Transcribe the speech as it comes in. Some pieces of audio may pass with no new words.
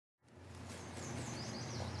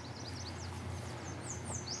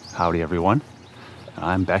Howdy everyone,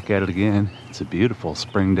 I'm back at it again. It's a beautiful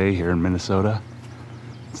spring day here in Minnesota.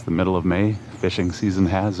 It's the middle of May, fishing season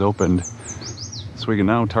has opened. So we can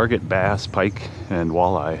now target bass, pike, and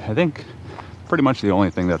walleye. I think pretty much the only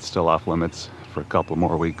thing that's still off limits for a couple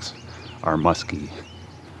more weeks are muskie.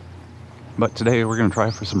 But today we're gonna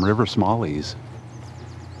try for some river smallies.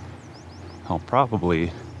 I'll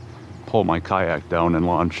probably pull my kayak down and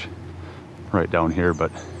launch right down here,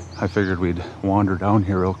 but I figured we'd wander down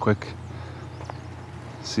here real quick,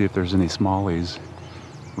 see if there's any smallies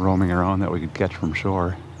roaming around that we could catch from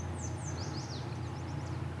shore.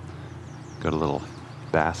 Got a little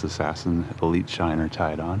Bass Assassin Elite Shiner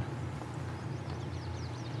tied on.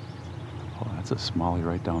 Oh, that's a smallie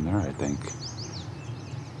right down there, I think.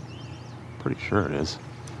 Pretty sure it is.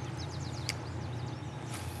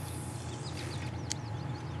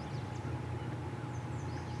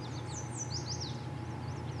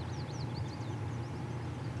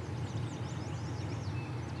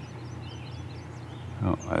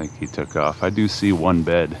 Oh, I think he took off. I do see one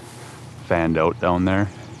bed fanned out down there.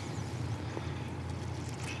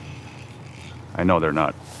 I know they're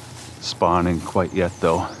not spawning quite yet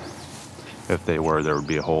though. If they were, there would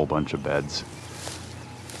be a whole bunch of beds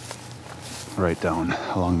right down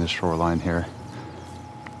along this shoreline here.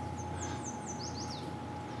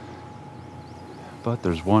 But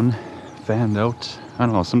there's one fanned out. I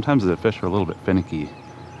don't know, sometimes the fish are a little bit finicky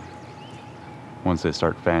once they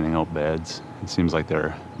start fanning out beds. It seems like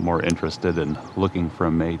they're more interested in looking for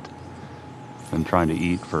a mate than trying to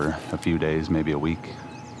eat for a few days, maybe a week.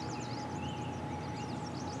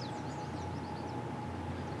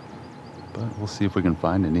 But we'll see if we can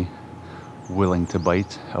find any willing to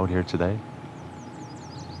bite out here today.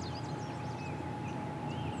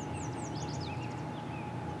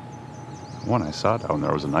 One I saw down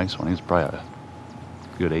there was a nice one. He's probably a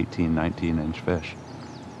good 18, 19-inch fish.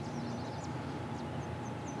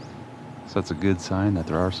 So that's a good sign that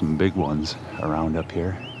there are some big ones around up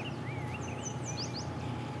here.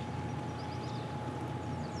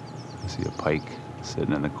 I see a pike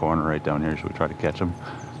sitting in the corner right down here. Should we try to catch him?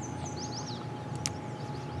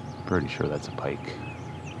 Pretty sure that's a pike.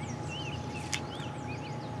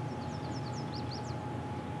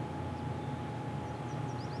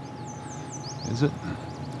 Is it?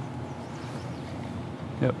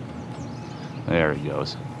 Yep. There he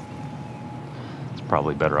goes.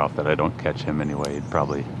 Probably better off that I don't catch him anyway. He'd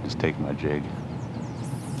probably just take my jig.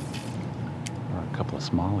 There are a couple of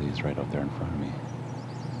smallies right out there in front of me.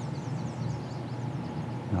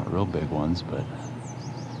 Not real big ones, but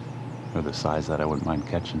they're the size that I wouldn't mind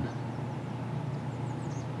catching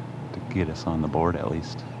to get us on the board at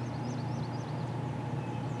least.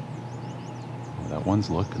 Well, that one's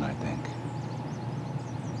looking, I think.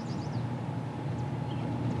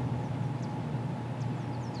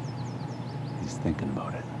 Thinking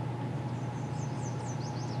about it.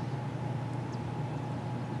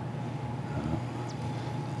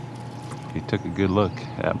 He took a good look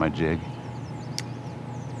at my jig.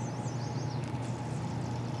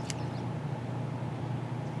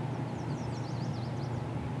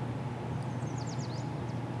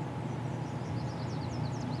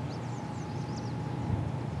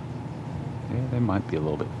 Yeah, they might be a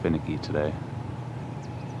little bit finicky today.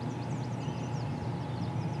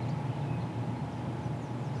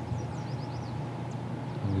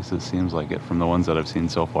 At least it seems like it from the ones that I've seen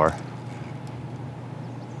so far.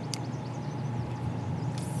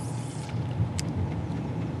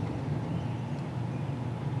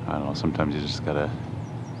 I don't know, sometimes you just gotta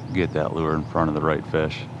get that lure in front of the right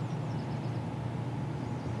fish.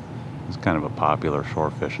 It's kind of a popular shore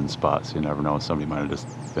fishing spot, so you never know. Somebody might have just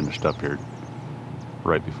finished up here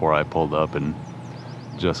right before I pulled up and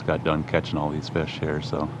just got done catching all these fish here,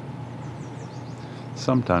 so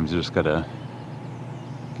sometimes you just gotta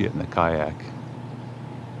get in the kayak,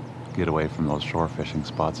 get away from those shore fishing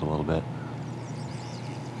spots a little bit.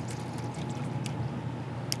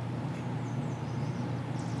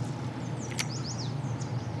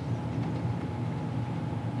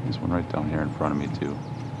 There's one right down here in front of me too.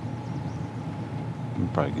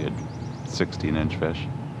 Probably a good 16-inch fish.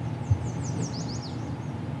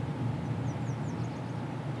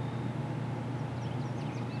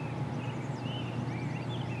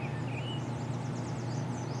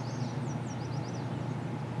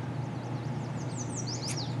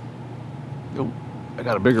 Oh, I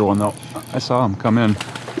got a bigger one though. I saw him come in.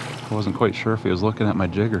 I wasn't quite sure if he was looking at my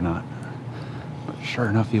jig or not. But sure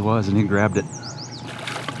enough he was, and he grabbed it.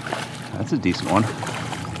 That's a decent one.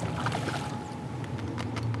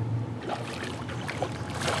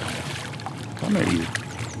 Come here, you.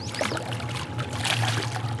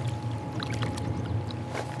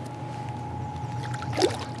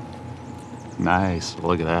 Nice,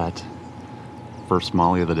 look at that. First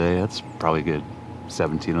smallie of the day. That's probably good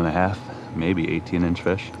 17 and a half, maybe 18-inch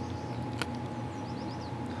fish.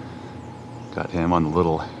 Got him on the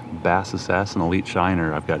little Bass Assassin Elite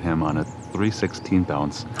Shiner. I've got him on a 3/16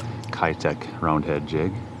 ounce Kitech roundhead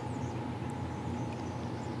jig.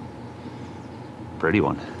 Pretty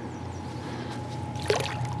one.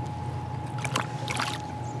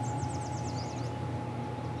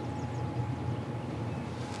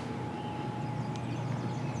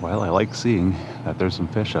 Well, I like seeing that there's some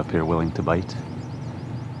fish up here willing to bite.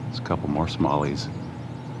 There's a couple more smallies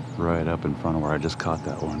right up in front of where I just caught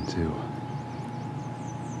that one too.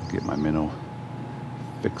 Get my minnow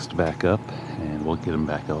fixed back up and we'll get him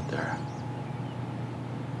back out there.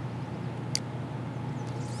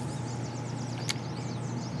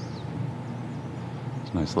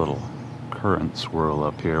 It's a nice little current swirl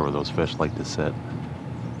up here where those fish like to sit.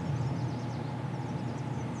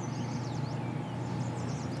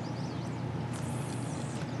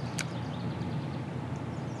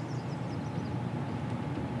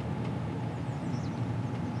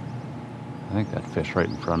 I think that fish right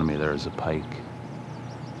in front of me there is a pike.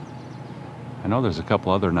 I know there's a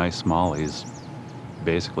couple other nice smallies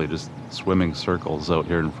basically just swimming circles out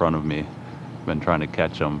here in front of me. I've been trying to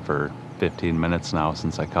catch them for 15 minutes now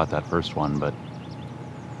since I caught that first one, but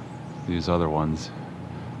these other ones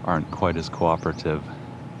aren't quite as cooperative.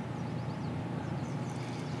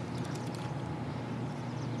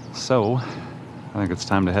 So I think it's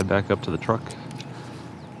time to head back up to the truck,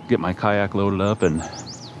 get my kayak loaded up and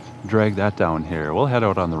drag that down here. We'll head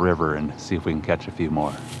out on the river and see if we can catch a few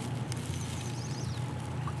more.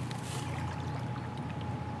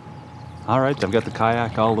 All right, I've got the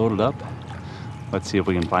kayak all loaded up. Let's see if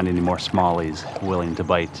we can find any more smallies willing to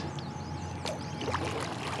bite.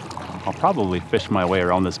 I'll probably fish my way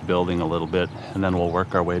around this building a little bit and then we'll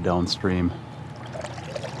work our way downstream.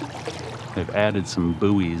 They've added some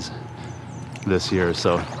buoys this year,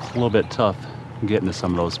 so it's a little bit tough getting to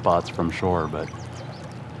some of those spots from shore, but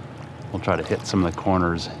we'll try to hit some of the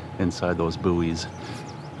corners inside those buoys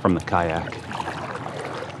from the kayak.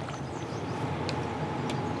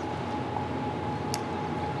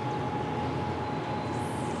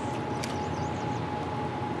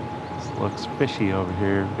 This looks fishy over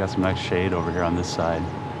here. We've got some nice shade over here on this side.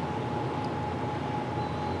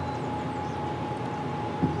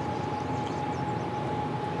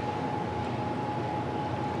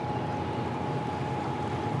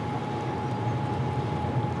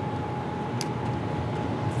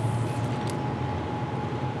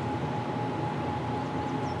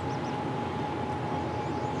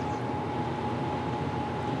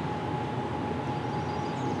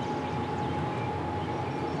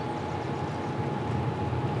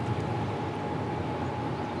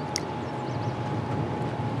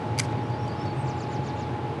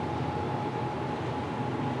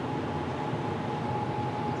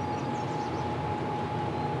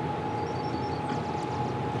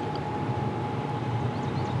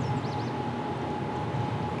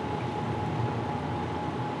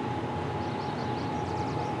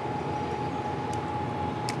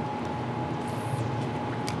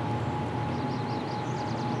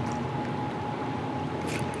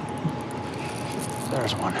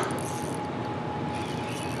 There's one.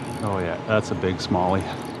 Oh yeah, that's a big smallie.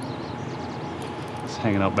 It's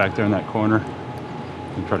hanging out back there in that corner.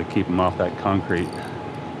 And try to keep him off that concrete.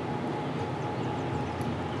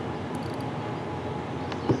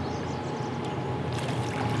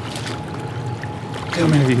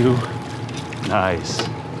 Come here, you. Nice.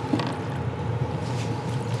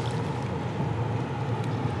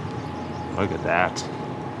 Look at that.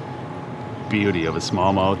 Beauty of a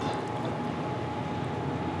smallmouth.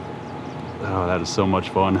 Oh, that is so much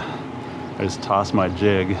fun. I just tossed my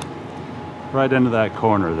jig right into that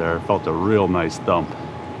corner there. Felt a real nice thump.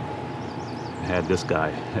 I had this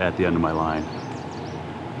guy at the end of my line.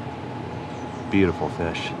 Beautiful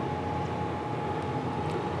fish.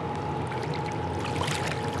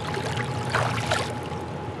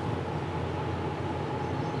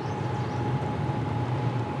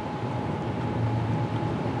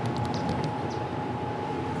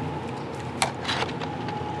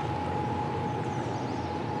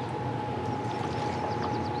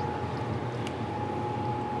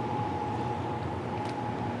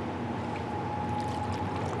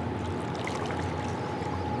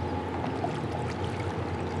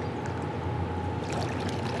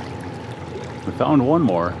 We found one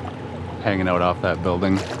more hanging out off that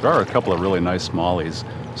building. There are a couple of really nice smallies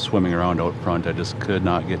swimming around out front. I just could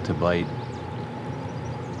not get to bite.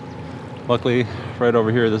 Luckily, right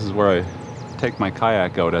over here, this is where I take my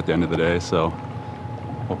kayak out at the end of the day, so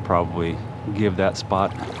we'll probably give that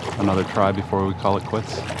spot another try before we call it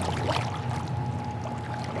quits.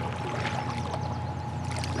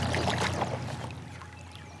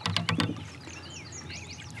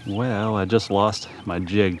 Well, I just lost my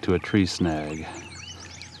jig to a tree snag.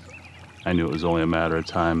 I knew it was only a matter of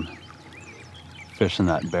time fishing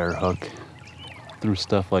that bare hook through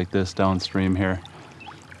stuff like this downstream here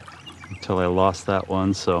until I lost that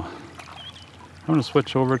one. So I'm going to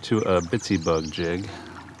switch over to a bitsy bug jig.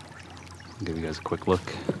 I'll give you guys a quick look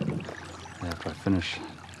after I finish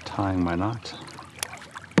tying my knot.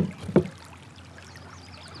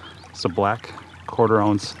 It's a black 1/4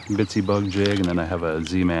 ounce bitsy bug jig, and then I have a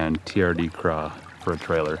Z-Man TRD craw for a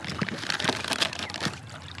trailer.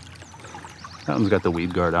 That one's got the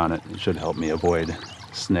weed guard on it. It should help me avoid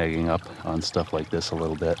snagging up on stuff like this a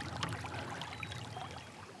little bit.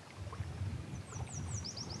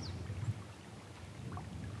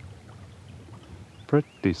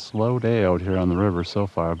 Pretty slow day out here on the river so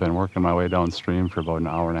far. I've been working my way downstream for about an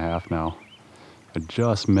hour and a half now. I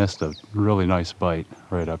just missed a really nice bite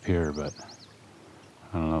right up here, but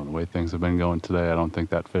I don't know, the way things have been going today, I don't think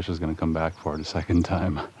that fish is going to come back for it a second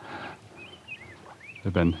time.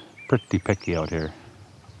 They've been pretty picky out here.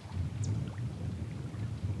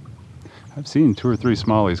 I've seen 2 or 3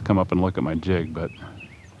 smallies come up and look at my jig, but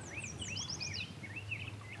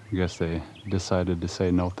I guess they decided to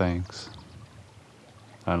say no thanks.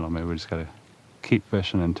 I don't know, maybe we just gotta keep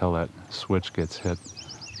fishing until that switch gets hit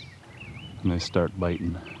and they start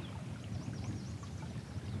biting.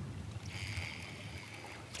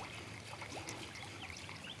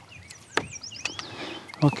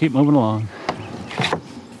 I'll keep moving along.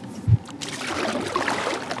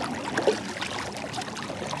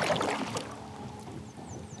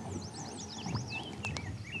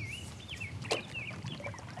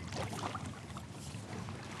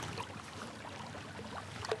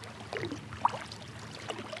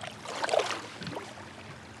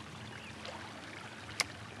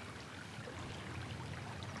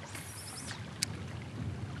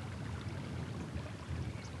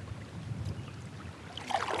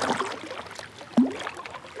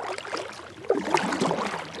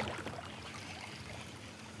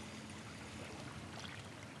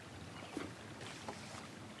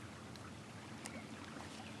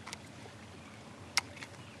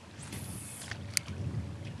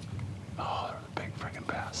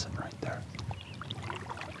 Sitting right there.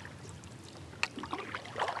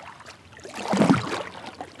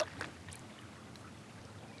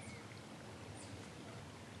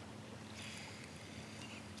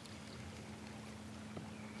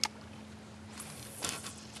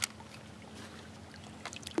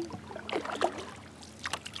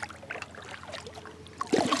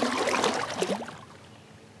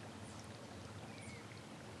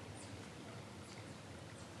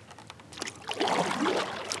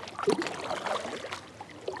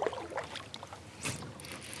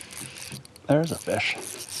 There's a fish.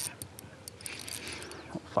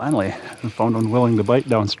 Finally, I found one willing to bite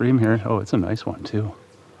downstream here. Oh, it's a nice one too.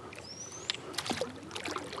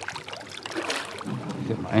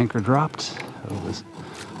 Get my anchor dropped. Oh, this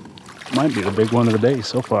might be the big one of the day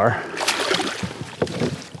so far.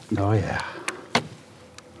 Oh yeah.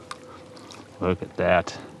 Look at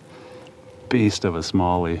that beast of a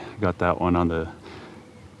smallie. Got that one on the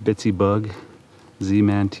bitsy bug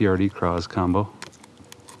Z-Man TRD craws combo.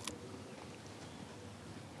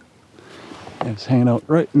 It's hanging out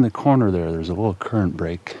right in the corner there. There's a little current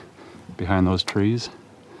break behind those trees.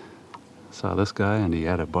 Saw this guy and he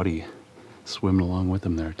had a buddy swimming along with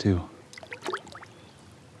him there too.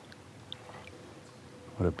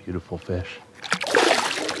 What a beautiful fish.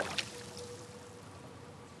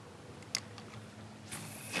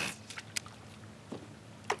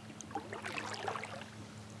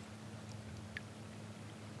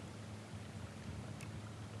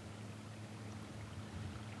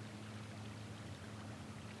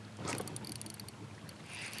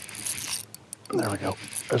 There we go.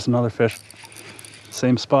 There's another fish.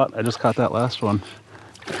 Same spot. I just caught that last one.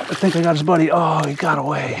 I think I got his buddy. Oh, he got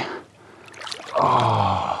away.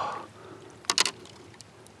 Oh.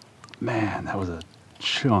 Man, that was a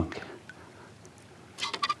chunk.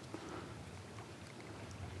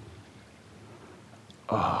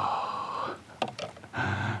 Oh.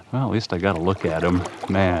 Well, at least I got a look at him.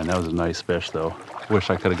 Man, that was a nice fish though. Wish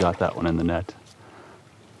I could have got that one in the net.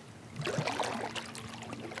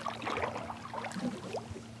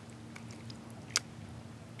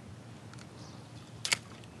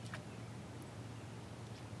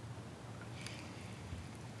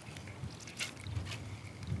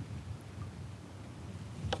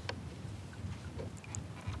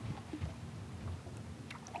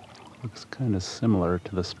 Looks kind of similar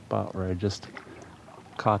to the spot where I just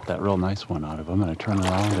caught that real nice one out of him, and I turned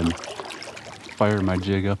around and fired my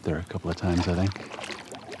jig up there a couple of times, I think.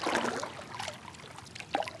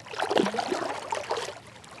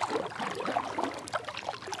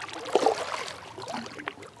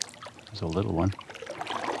 There's a little one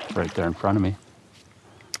right there in front of me.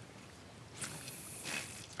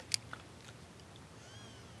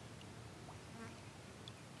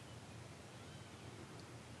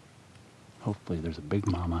 Hopefully there's a big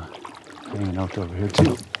mama hanging out over here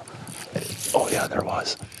too. Oh yeah, there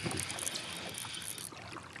was.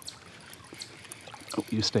 Oh,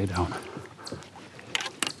 you stay down.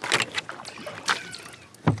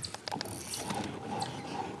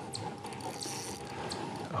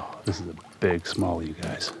 Oh, this is a big smallie, you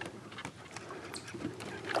guys.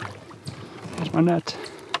 There's my net.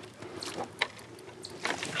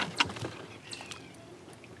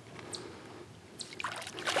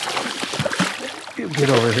 You get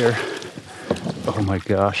over here. Oh my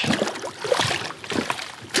gosh.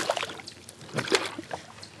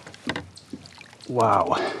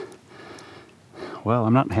 Wow. Well,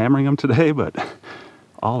 I'm not hammering them today, but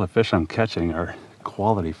all the fish I'm catching are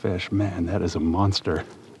quality fish. Man, that is a monster.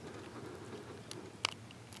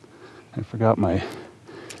 I forgot my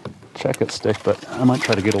check-it stick, but I might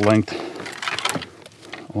try to get a length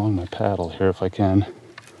along my paddle here if I can.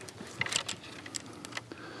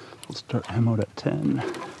 We'll start him out at 10.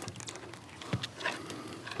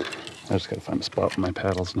 I just gotta find a spot where my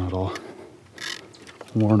paddle's not all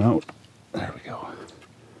worn out. There we go.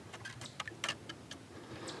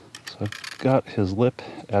 So I've got his lip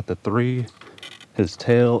at the 3, his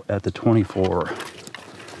tail at the 24.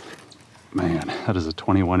 Man, that is a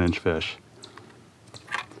 21-inch fish.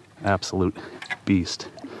 Absolute beast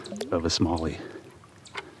of a smallie.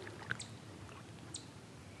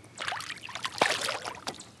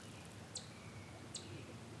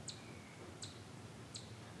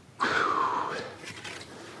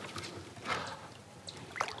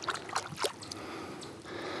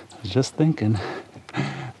 Just thinking,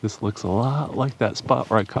 this looks a lot like that spot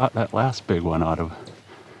where I caught that last big one out of.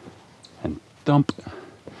 And thump,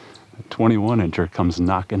 a 21-incher comes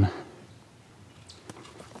knocking.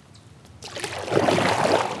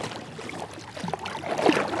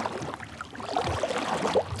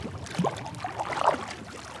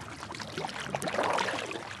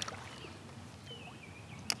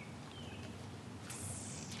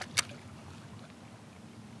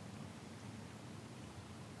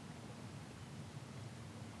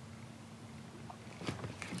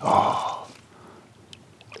 Oh,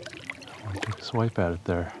 I took a swipe at it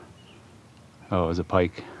there. Oh, it was a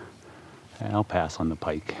pike. I'll pass on the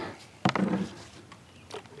pike.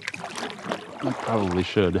 I probably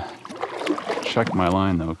should check my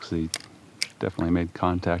line though, because he definitely made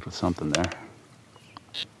contact with something there.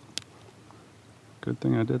 Good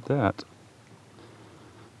thing I did that.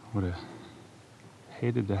 Would have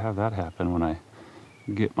hated to have that happen when I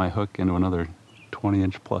get my hook into another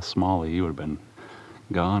 20-inch plus smallie. He would have been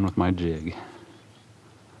gone with my jig.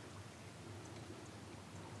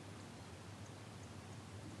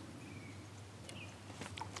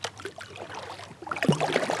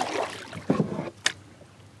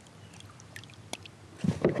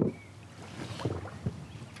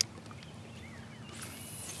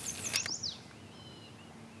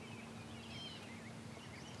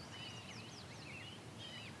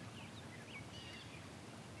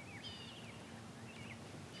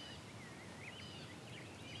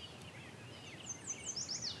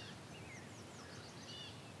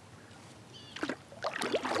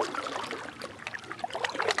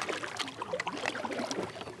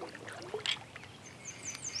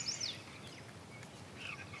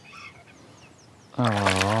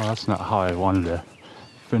 Oh, that's not how I wanted to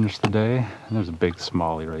finish the day. And there's a big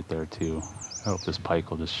smallie right there too. I hope this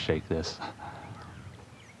pike will just shake this.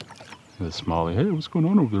 The smallie, hey, what's going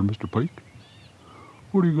on over there, Mr. Pike?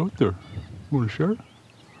 What do you got there? Want to share?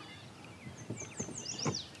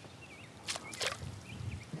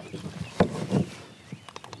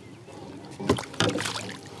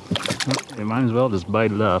 Well, you might as well just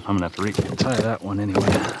bite it off. I'm gonna have to retie that one anyway.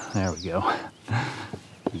 There we go.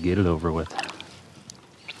 Get it over with.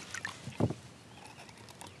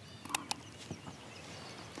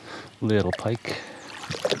 Little pike.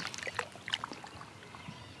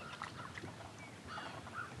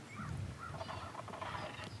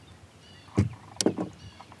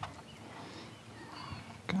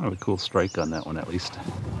 Kind of a cool strike on that one at least.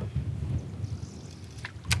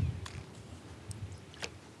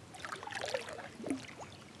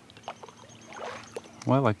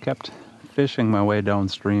 Well, I kept fishing my way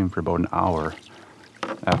downstream for about an hour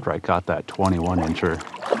after I caught that 21-incher.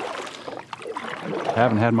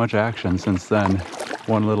 Haven't had much action since then.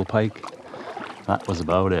 One little pike. That was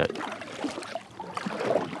about it.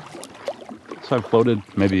 So I've floated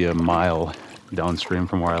maybe a mile downstream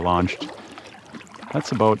from where I launched.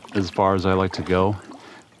 That's about as far as I like to go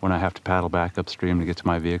when I have to paddle back upstream to get to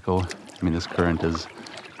my vehicle. I mean, this current is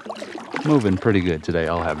moving pretty good today.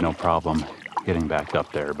 I'll have no problem getting back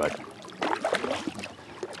up there, but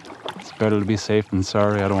it's better to be safe than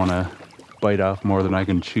sorry. I don't want to bite off more than I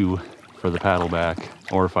can chew for the paddle back,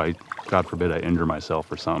 or if I, God forbid, I injure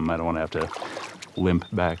myself or something, I don't want to have to limp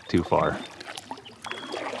back too far.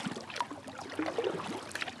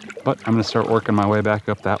 But I'm going to start working my way back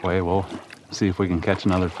up that way. We'll see if we can catch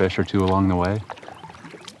another fish or two along the way.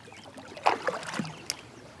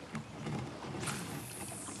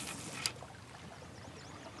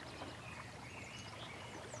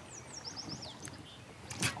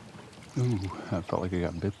 Ooh, I felt like I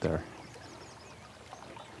got bit there.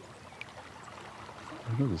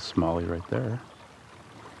 There's a smallie right there.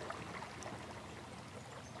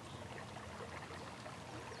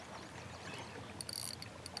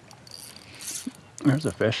 There's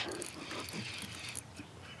a fish.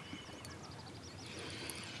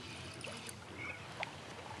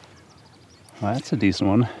 Well, that's a decent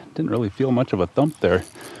one. Didn't really feel much of a thump there.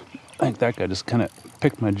 I think that guy just kind of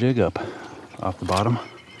picked my jig up off the bottom.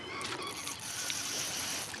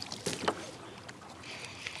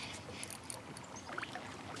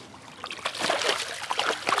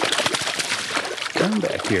 Come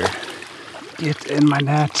back here. Get in my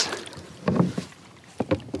net.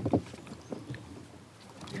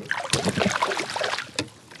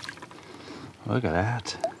 Look at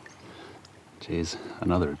that. Jeez,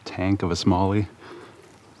 another tank of a smallie.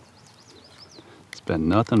 It's been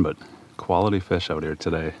nothing but quality fish out here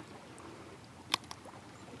today.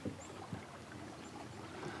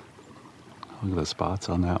 Look at the spots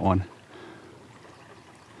on that one.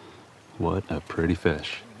 What a pretty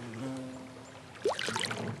fish.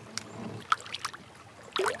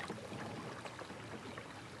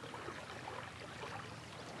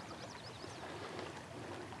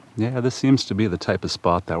 Yeah, this seems to be the type of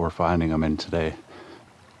spot that we're finding them in today.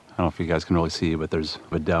 I don't know if you guys can really see, but there's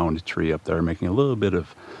a downed tree up there making a little bit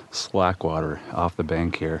of slack water off the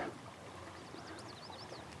bank here.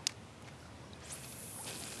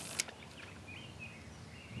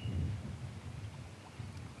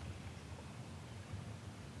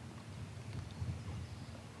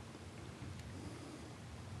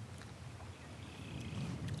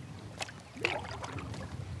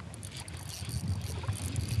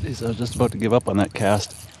 Jeez, I was just about to give up on that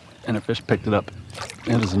cast, and a fish picked it up.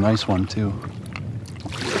 It is a nice one, too.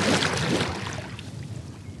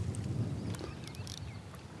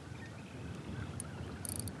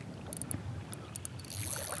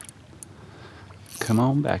 Come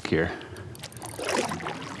on back here.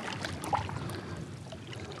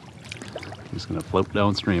 I'm just gonna float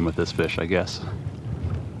downstream with this fish, I guess.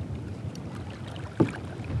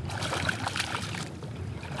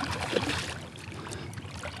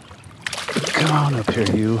 Come on up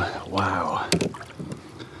here, you. Wow.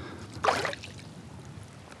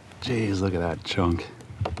 Jeez, look at that chunk.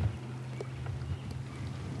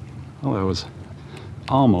 Well, I was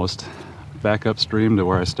almost back upstream to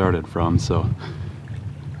where I started from, so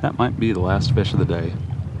that might be the last fish of the day.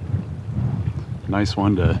 Nice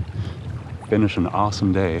one to finish an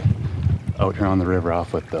awesome day out here on the river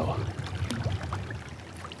off with, though.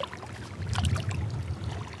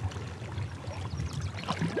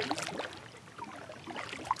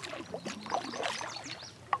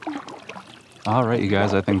 All right, you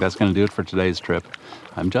guys, I think that's going to do it for today's trip.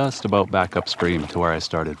 I'm just about back upstream to where I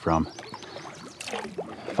started from.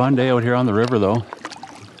 Fun day out here on the river, though.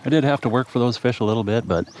 I did have to work for those fish a little bit,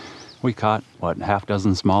 but we caught, what, half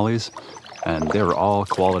dozen smallies, and they were all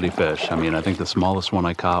quality fish. I mean, I think the smallest one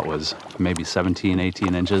I caught was maybe 17,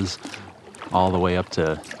 18 inches, all the way up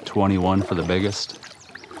to 21 for the biggest.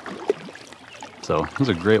 So it was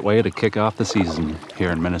a great way to kick off the season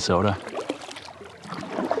here in Minnesota.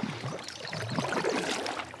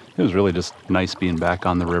 It was really just nice being back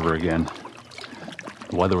on the river again.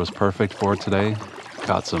 The weather was perfect for it today.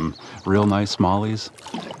 Caught some real nice smallies.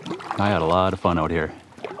 I had a lot of fun out here.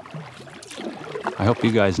 I hope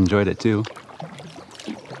you guys enjoyed it too.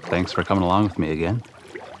 Thanks for coming along with me again.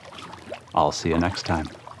 I'll see you next time.